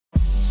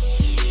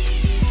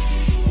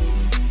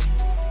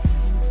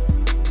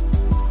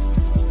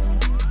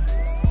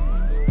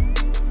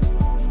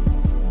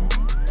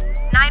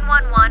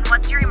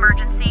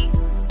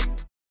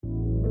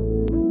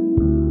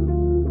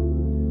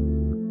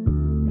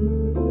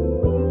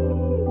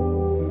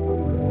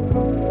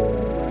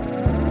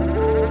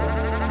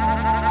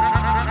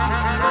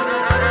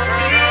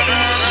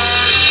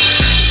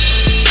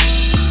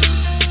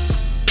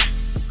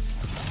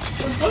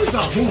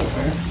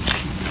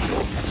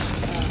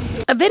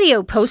A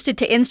video posted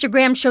to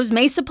Instagram shows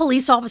Mesa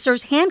police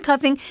officers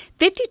handcuffing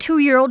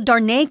 52-year-old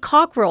Darnay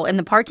Cockrell in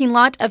the parking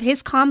lot of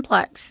his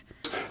complex.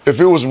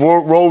 If it was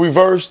role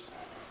reversed,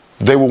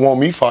 they would want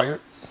me fired.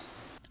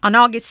 On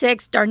August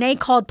 6, Darnay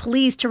called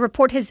police to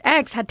report his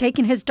ex had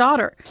taken his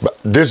daughter.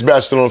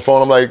 Dispatched on the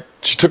phone. I'm like,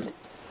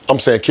 I'm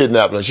saying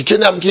kidnapped her. She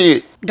kidnapped a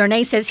kid.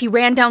 Darnay says he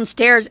ran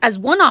downstairs as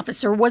one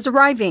officer was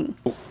arriving.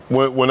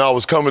 When I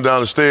was coming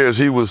down the stairs,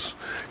 he was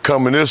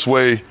coming this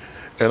way,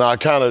 and I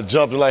kind of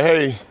jumped and like,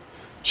 hey,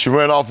 she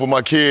ran off with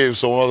my kid.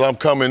 So as I'm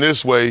coming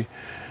this way,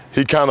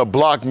 he kind of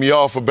blocked me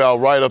off about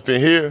right up in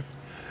here,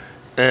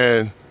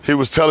 and he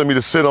was telling me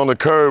to sit on the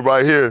curb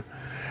right here.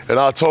 And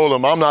I told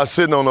him, I'm not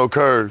sitting on no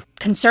curb.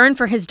 Concerned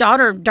for his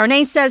daughter,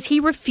 Darnay says he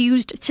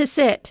refused to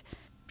sit.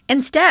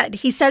 Instead,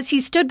 he says he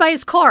stood by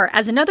his car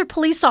as another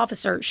police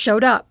officer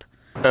showed up.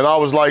 And I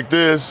was like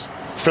this,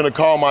 finna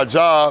call my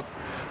job,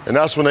 and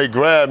that's when they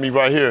grabbed me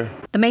right here.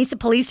 The Mesa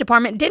Police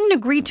Department didn't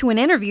agree to an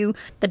interview.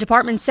 The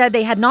department said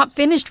they had not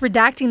finished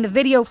redacting the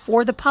video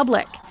for the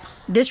public.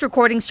 This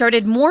recording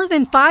started more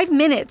than 5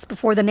 minutes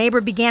before the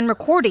neighbor began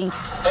recording.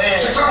 Hey,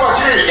 she took my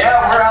kid. Yeah,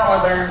 we're out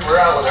with her. We're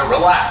out with her.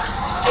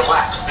 Relax.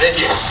 Relax. Sit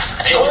here.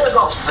 Sit here.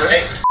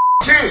 Hey,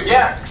 kid.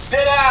 Yeah,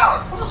 sit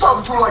down. I'm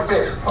talking to her like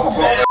that. I'm a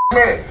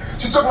man.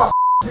 She took my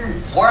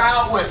kid. We're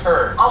out with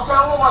her. I'm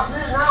down with my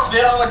kid now.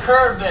 Sit on the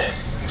curb then.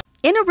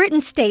 In a written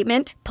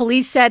statement,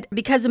 police said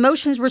because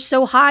emotions were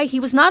so high,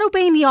 he was not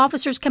obeying the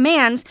officer's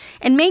commands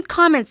and made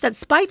comments that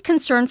spiked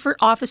concern for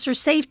officer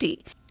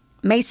safety.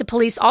 Mesa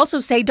police also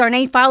say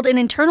Darnay filed an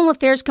internal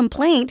affairs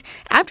complaint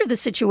after the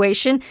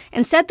situation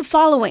and said the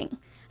following.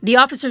 The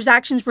officer's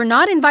actions were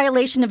not in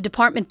violation of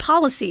department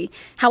policy.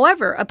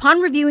 However, upon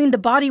reviewing the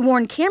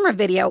body-worn camera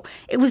video,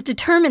 it was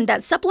determined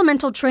that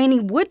supplemental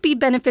training would be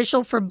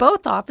beneficial for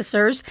both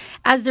officers,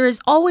 as there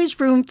is always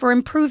room for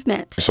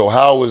improvement. So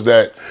how was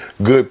that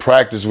good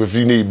practice if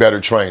you need better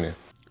training?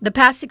 The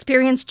past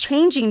experience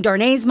changing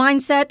Darnay's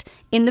mindset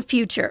in the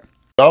future.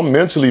 I'm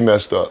mentally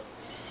messed up.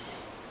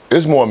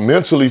 It's more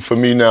mentally for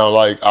me now,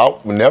 like I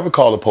would never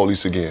call the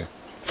police again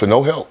for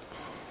no help.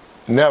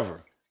 Never.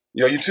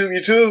 Yo,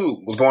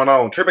 YouTube, what's going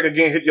on? Trey back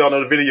again, hit y'all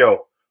another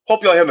video.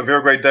 Hope y'all having a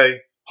very great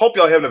day. Hope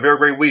y'all having a very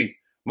great week.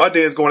 My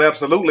day is going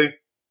absolutely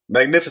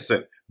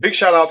magnificent. Big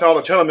shout out to all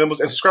the channel members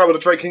and subscribers to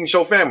the Trey King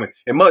Show family.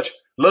 And much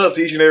love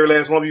to each and every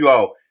last one of you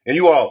all. And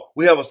you all,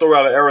 we have a story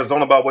out of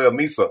Arizona by way of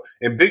Mesa.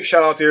 And big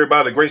shout out to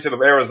everybody in the great city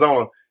of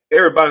Arizona.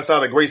 Everybody inside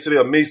the great city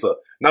of Mesa.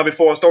 Now,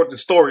 before I start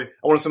this story,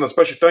 I want to send a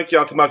special thank you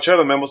out to my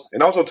channel members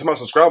and also to my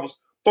subscribers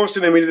for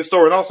sending me this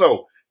story. And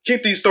also,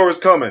 keep these stories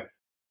coming.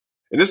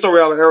 In this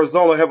story out of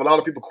Arizona, I have a lot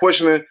of people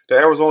questioning the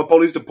Arizona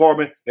Police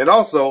Department and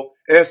also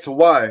as to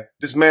why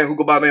this man who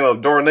go by the name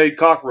of Darnay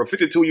Cockrell,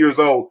 52 years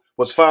old,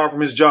 was fired from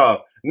his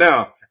job.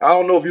 Now, I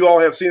don't know if you all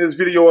have seen this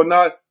video or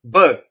not,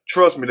 but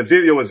trust me, the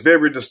video is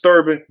very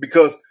disturbing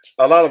because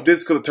a lot of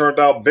this could have turned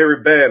out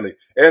very badly.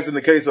 As in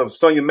the case of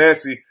Sonia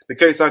Massey, the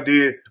case I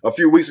did a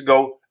few weeks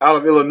ago out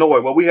of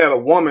Illinois, where we had a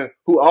woman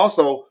who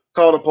also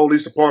called the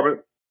police department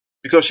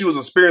because she was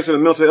experiencing a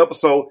mental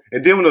episode.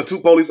 And then when the two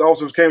police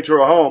officers came to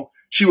her home,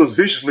 she was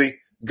viciously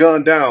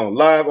gunned down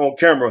live on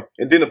camera.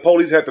 And then the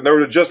police had the nerve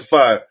to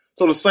justify it.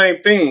 So the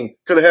same thing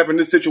could have happened in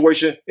this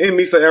situation in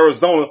Mesa,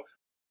 Arizona,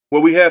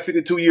 where we had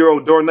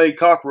 52-year-old Darnay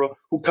Cockrell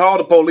who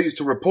called the police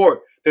to report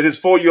that his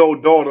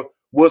 4-year-old daughter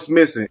was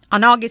missing.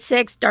 On August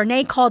 6,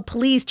 Darnay called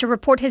police to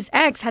report his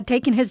ex had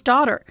taken his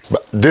daughter.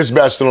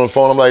 Dispatched on the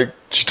phone. I'm like,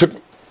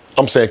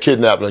 I'm saying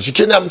kidnapped her. She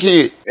kidnapped a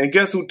kid. And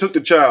guess who took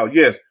the child?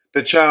 Yes,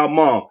 the child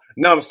mom.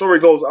 Now, the story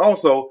goes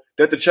also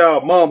that the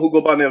child mom, who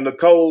go by the name of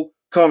Nicole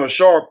Connor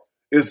Sharp,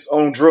 is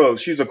on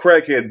drugs. She's a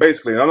crackhead,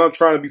 basically. And I'm not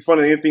trying to be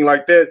funny or anything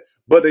like that,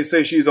 but they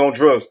say she's on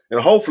drugs.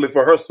 And hopefully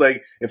for her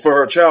sake and for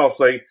her child's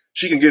sake,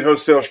 she can get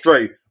herself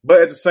straight.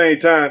 But at the same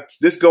time,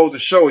 this goes to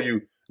show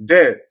you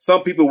that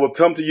some people will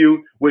come to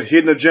you with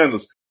hidden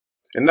agendas.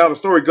 And now the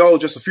story goes,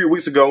 just a few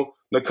weeks ago,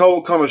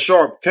 Nicole Connor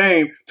Sharp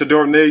came to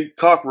Darnay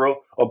Cockrell's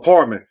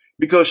apartment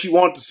because she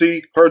wanted to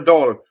see her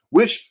daughter,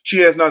 which she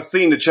has not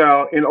seen the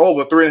child in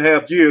over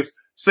 3.5 years,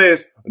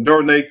 says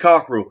Darnay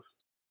Cockrell.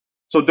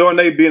 So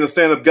Darnay, being a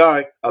stand-up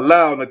guy,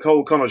 allowed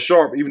Nicole Connor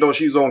Sharp, even though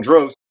she's on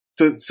drugs,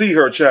 to see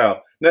her child.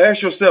 Now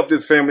ask yourself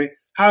this, family,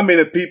 how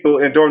many people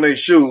in Darnay's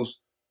shoes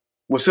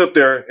will sit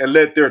there and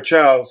let their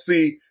child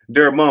see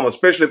their mom,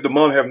 especially if the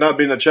mom have not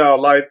been in the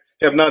child's life,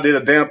 have not did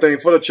a damn thing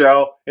for the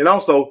child, and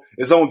also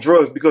is on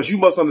drugs? Because you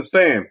must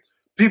understand,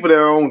 people that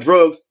are on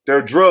drugs,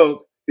 their drug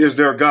is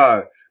their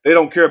God. They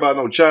don't care about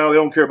no child. They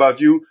don't care about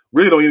you.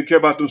 Really don't even care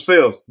about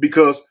themselves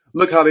because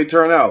look how they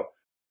turn out.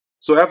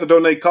 So after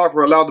Darnay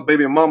Cockrell allowed the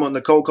baby mama,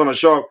 Nicole Connor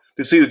Sharp,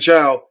 to see the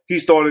child, he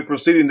started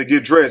proceeding to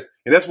get dressed.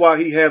 And that's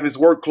why he have his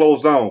work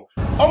clothes on.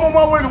 I'm on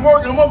my way to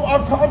work and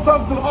I'm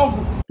talking to the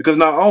officer. Because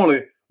not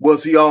only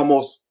was he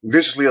almost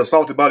viciously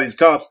assaulted by these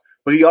cops,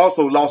 but he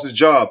also lost his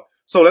job.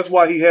 So that's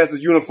why he has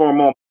his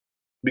uniform on.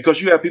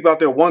 Because you have people out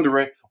there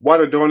wondering why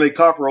did Darnay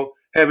Cockrell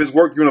have his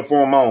work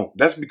uniform on.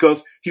 That's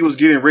because he was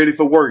getting ready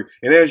for work.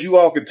 And as you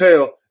all can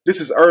tell, this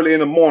is early in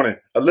the morning,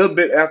 a little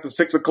bit after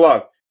 6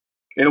 o'clock.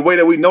 And the way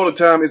that we know the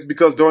time is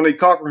because Darnay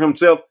Cochran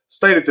himself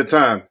stated the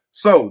time.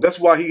 So that's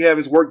why he have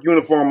his work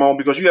uniform on,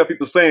 because you have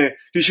people saying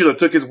he should have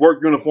took his work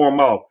uniform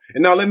off.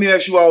 And now let me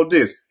ask you all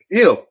this.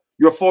 If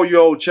your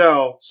 4-year-old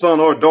child, son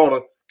or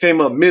daughter,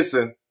 came up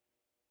missing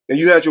and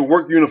you had your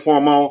work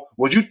uniform on,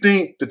 would you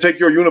think to take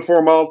your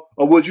uniform off,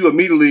 or would you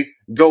immediately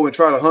go and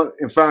try to hunt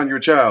and find your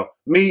child?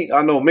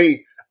 I know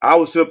me, I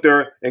would sit up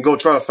there and go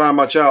try to find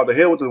my child. The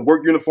hell with the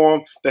work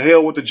uniform, the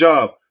hell with the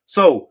job.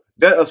 So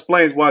that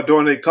explains why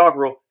Darnay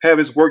Cochran have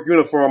his work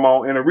uniform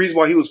on. And the reason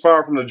why he was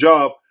fired from the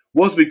job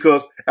was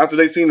because after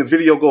they seen the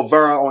video go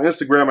viral on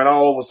Instagram and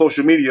all over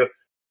social media,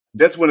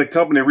 that's when the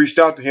company reached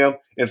out to him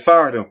and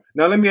fired him.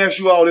 Now, let me ask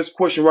you all this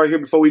question right here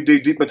before we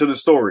dig deep into the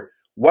story.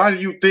 Why do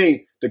you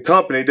think the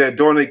company that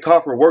Darnay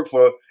Cochran worked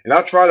for, and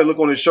I tried to look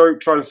on his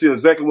shirt, try to see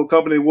exactly what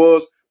company it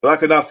was, but I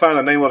could not find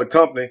the name of the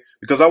company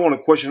because I want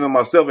to question them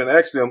myself and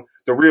ask them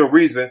the real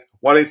reason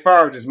why they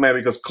fired this man,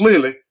 because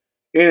clearly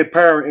any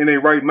parent in their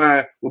right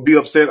mind would be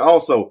upset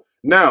also.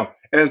 Now,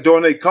 as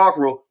Darnay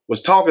Cochran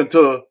was talking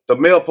to the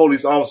male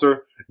police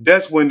officer,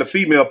 that's when the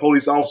female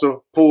police officer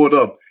pulled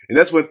up. And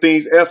that's when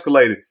things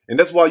escalated. And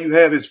that's why you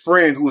have his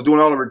friend who was doing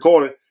all the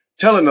recording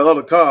telling the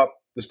other cop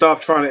to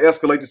stop trying to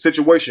escalate the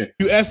situation.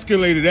 You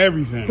escalated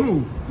everything.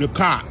 Who? The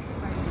cop.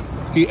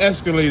 He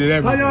escalated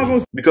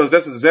everything. Because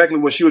that's exactly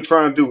what she was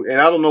trying to do. And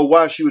I don't know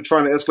why she was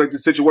trying to escalate the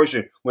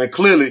situation when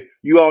clearly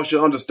you all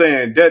should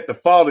understand that the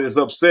father is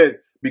upset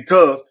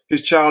because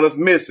his child is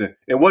missing.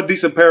 And what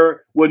decent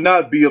parent would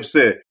not be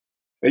upset?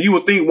 And you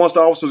would think once the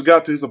officers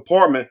got to his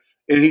apartment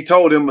and he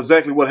told them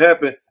exactly what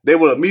happened, they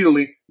would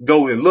immediately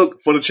go and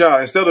look for the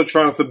child instead of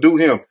trying to subdue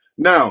him.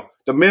 Now,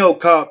 the male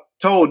cop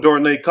told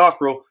Darnay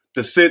Cochran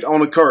to sit on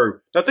the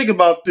curb. Now think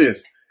about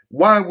this.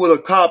 Why would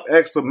a cop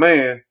ask a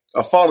man,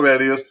 a father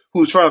that is,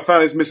 who's trying to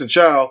find his missing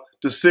child,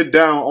 to sit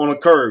down on a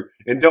curb?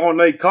 And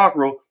Darnay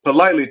Cochran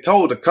politely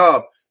told the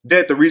cop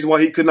that the reason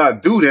why he could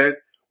not do that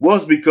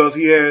was because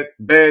he had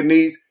bad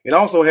knees and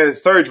also had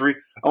surgery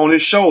on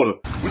his shoulder.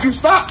 Would you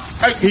stop?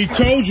 Hey, He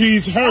told you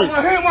he's hurt.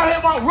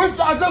 my wrist,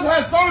 I just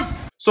had surgery.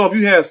 So if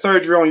you had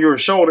surgery on your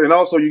shoulder and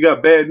also you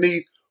got bad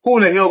knees, who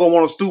in the hell gonna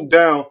want to stoop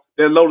down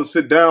that low to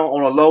sit down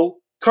on a low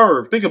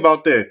curve? Think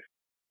about that.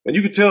 And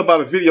you can tell by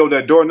the video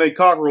that Darnay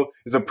Cochran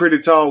is a pretty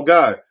tall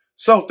guy.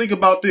 So think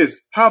about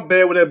this. How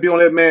bad would that be on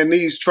that man's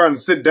knees trying to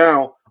sit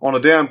down on a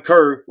damn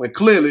curb when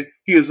clearly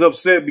he is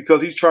upset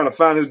because he's trying to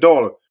find his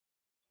daughter?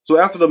 So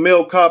after the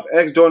male cop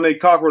asked Darnay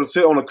Cochran to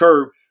sit on the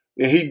curb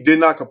and he did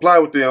not comply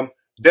with them,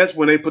 that's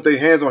when they put their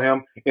hands on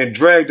him and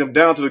dragged him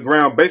down to the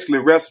ground, basically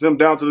wrestled him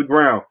down to the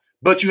ground.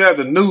 But you have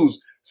the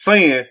news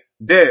saying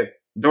that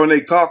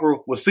Darnay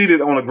Cochran was seated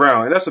on the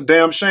ground. And that's a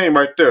damn shame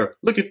right there.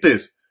 Look at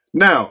this.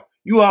 Now,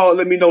 you all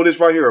let me know this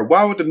right here.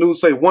 Why would the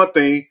news say one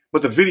thing,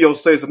 but the video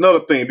says another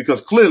thing? Because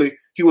clearly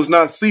he was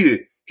not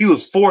seated. He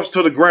was forced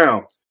to the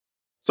ground.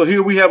 So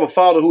here we have a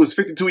father who is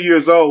 52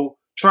 years old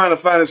trying to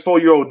find his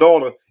 4-year-old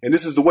daughter, and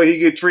this is the way he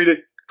get treated.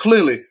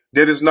 Clearly,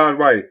 that is not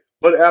right.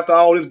 But after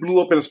all this blew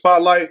up in the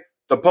spotlight,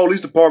 the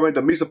police department,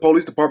 the Mesa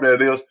Police Department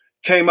that is,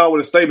 came out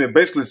with a statement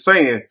basically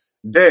saying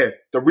that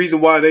the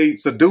reason why they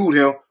subdued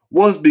him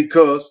was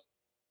because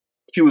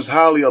he was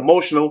highly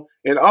emotional,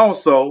 and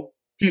also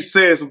he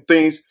said some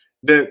things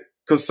that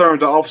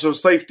concerned the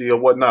officer's safety or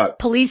whatnot.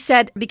 Police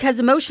said because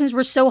emotions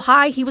were so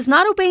high, he was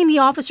not obeying the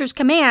officer's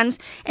commands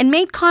and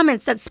made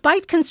comments that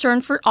spiked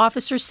concern for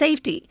officer's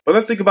safety. But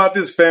let's think about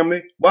this,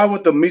 family. Why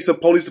would the Mesa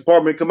Police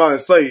Department come out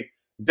and say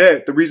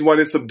that the reason why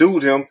they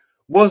subdued him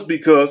was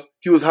because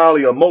he was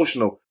highly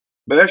emotional?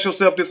 But ask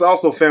yourself this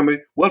also, family.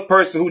 What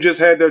person who just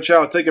had their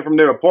child taken from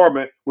their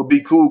apartment would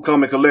be cool,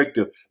 calm, and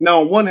collective?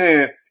 Now, on one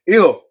hand,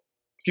 if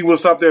he would have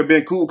stopped there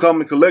being cool, calm,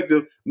 and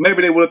collective,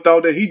 maybe they would have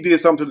thought that he did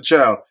something to the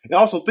child. And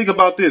also think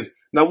about this.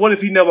 Now, what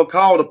if he never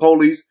called the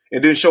police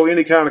and didn't show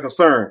any kind of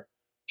concern?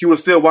 He would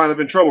still wind up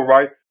in trouble,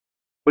 right?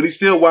 But he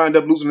still wind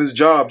up losing his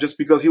job just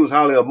because he was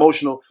highly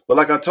emotional. But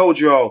like I told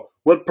you all,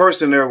 what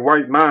person in their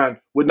right mind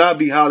would not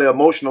be highly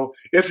emotional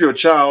if your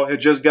child had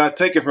just got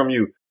taken from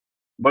you?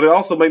 But it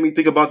also made me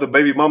think about the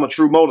baby mama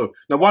true motive.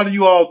 Now, why do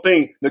you all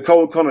think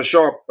Nicole Connor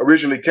Sharp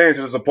originally came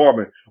to this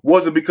apartment?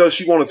 Was it because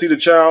she wanted to see the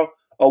child?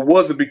 Or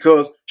was it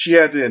because she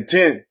had the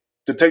intent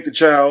to take the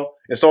child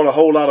and start a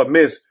whole lot of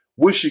mess,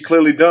 which she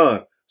clearly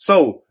done?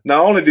 So, not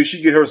only did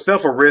she get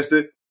herself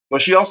arrested,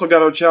 but she also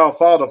got her child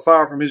father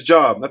fired from his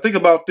job. Now, think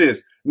about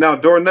this. Now,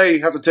 Darnay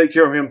have to take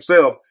care of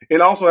himself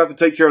and also have to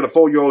take care of the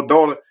 4-year-old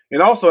daughter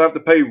and also have to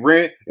pay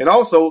rent and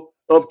also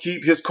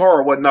upkeep his car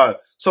or whatnot.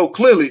 So,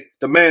 clearly,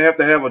 the man have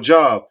to have a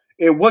job.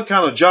 And what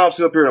kind of job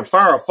sit up here and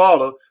fire a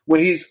father when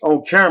he's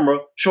on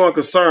camera showing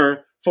concern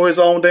for his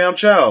own damn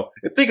child?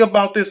 And think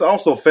about this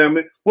also,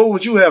 family. What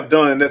would you have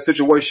done in that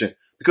situation?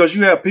 Because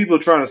you have people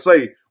trying to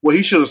say, well,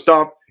 he should have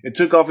stopped and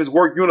took off his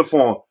work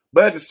uniform.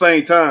 But at the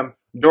same time,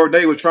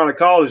 Darnay was trying to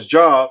call his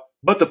job,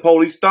 but the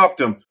police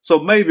stopped him. So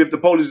maybe if the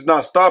police did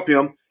not stop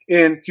him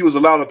and he was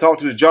allowed to talk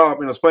to his job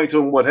and explain to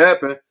him what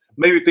happened,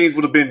 maybe things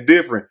would have been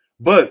different.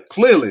 But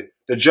clearly,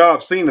 the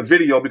job seen the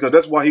video because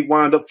that's why he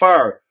wound up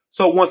fired.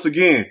 So once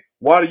again,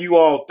 why do you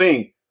all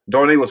think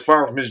Darnay was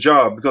fired from his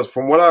job because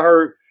from what I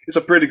heard, it's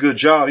a pretty good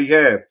job he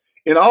had.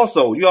 And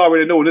also, you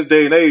already know in this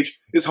day and age,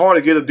 it's hard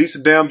to get a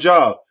decent damn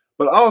job.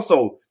 But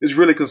also, this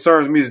really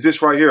concerns me is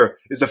this right here,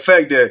 is the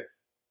fact that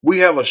we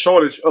have a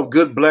shortage of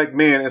good black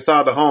men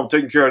inside the home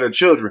taking care of their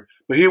children.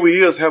 But here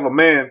we is have a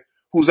man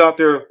who's out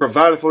there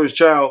providing for his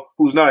child,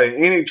 who's not in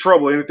any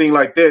trouble, anything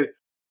like that,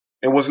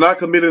 and was not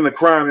committing a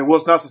crime and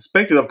was not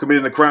suspected of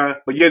committing a crime,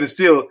 but yet and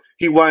still,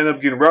 he wind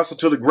up getting wrestled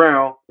to the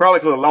ground, probably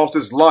could have lost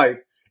his life,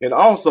 and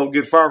also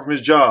get fired from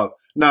his job.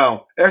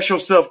 Now, ask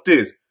yourself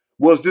this.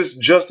 Was this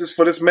justice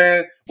for this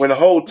man when the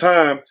whole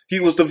time he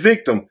was the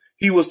victim?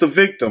 He was the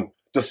victim.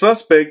 The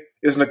suspect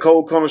is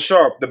Nicole Connor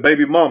Sharp, the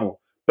baby mama.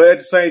 But at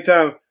the same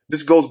time,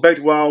 this goes back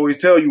to what I always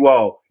tell you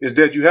all, is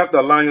that you have to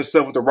align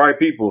yourself with the right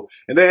people.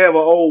 And they have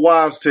an old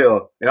wives'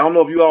 tale. And I don't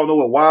know if you all know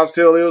what wives'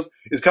 tale is.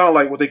 It's kind of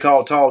like what they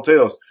call tall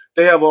tales.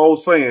 They have an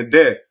old saying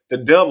that the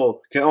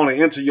devil can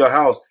only enter your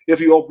house if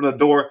you open the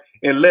door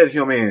and let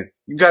him in.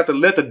 You got to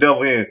let the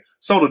devil in.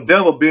 So the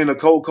devil, being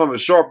Nicole Connor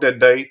Sharp that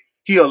day,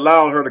 he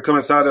allowed her to come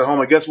inside that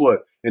home. And guess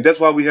what? And that's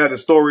why we had the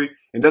story.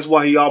 And that's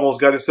why he almost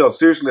got himself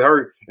seriously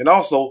hurt and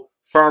also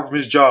fired from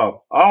his job.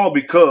 All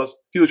because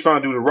he was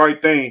trying to do the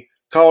right thing,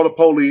 call the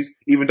police,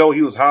 even though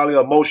he was highly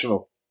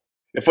emotional.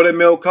 And for that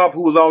male cop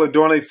who was all in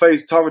Darnay's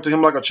face talking to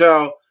him like a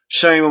child,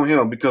 shame on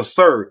him. Because,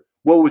 sir,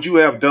 what would you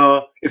have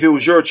done if it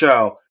was your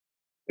child?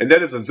 And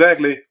that is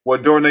exactly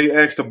what Darnay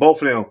asked to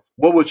both of them.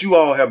 What would you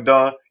all have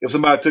done if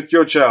somebody took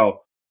your child?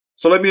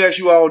 So let me ask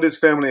you all this,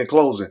 family, in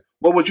closing.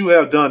 What would you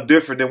have done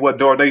different than what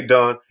Darnay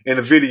done in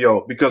the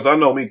video? Because I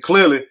know me,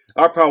 clearly,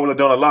 I probably would have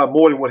done a lot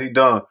more than what he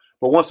done.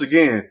 But once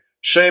again,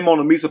 shame on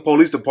the Mesa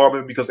Police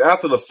Department, because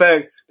after the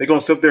fact, they're going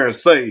to sit there and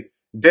say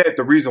that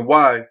the reason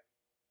why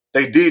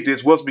they did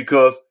this was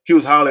because he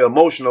was highly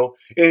emotional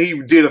and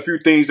he did a few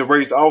things to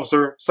raise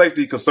officer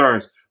safety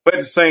concerns. But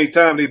at the same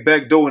time, they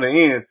backdoor in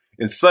the end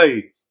and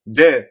say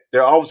that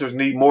their officers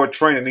need more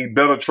training, need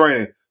better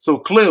training. So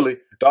clearly,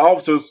 the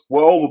officers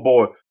were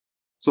overboard.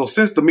 So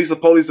since the Mesa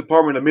Police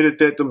Department admitted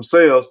that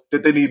themselves,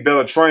 that they need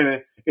better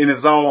training, and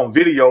it's all on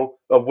video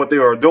of what they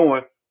are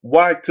doing,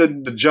 why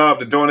couldn't the job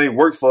that Darnay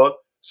worked for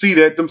see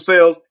that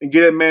themselves and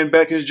get that man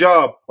back his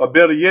job? Or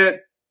better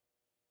yet,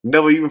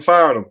 never even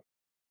fired him.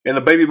 And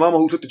the baby mama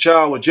who took the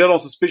child was jailed on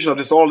suspicion of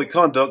disorderly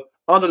conduct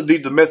under the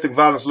domestic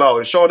violence law.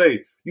 And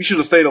Sade, you should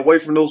have stayed away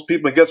from those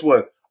people. And guess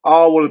what?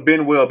 All would have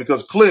been well,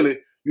 because clearly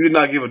you did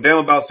not give a damn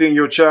about seeing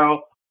your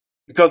child,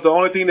 because the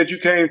only thing that you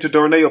came to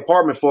Darnay's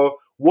apartment for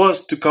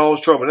was to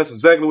cause trouble. That's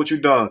exactly what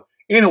you've done.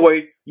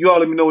 Anyway, you all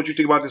let me know what you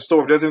think about this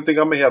story. If there's anything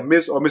I may have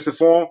missed or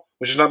misinformed,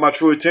 which is not my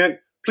true intent,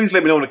 please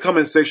let me know in the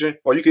comment section,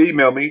 or you can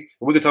email me and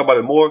we can talk about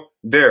it more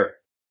there.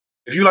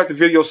 If you like the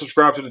video,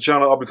 subscribe to the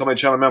channel or become a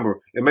channel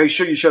member. And make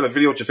sure you share the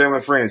video with your family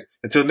and friends.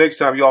 Until next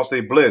time, you all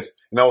stay blessed.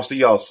 And I will see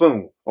y'all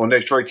soon on the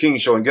next Trey King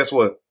Show. And guess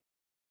what?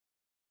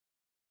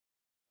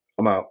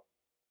 I'm out.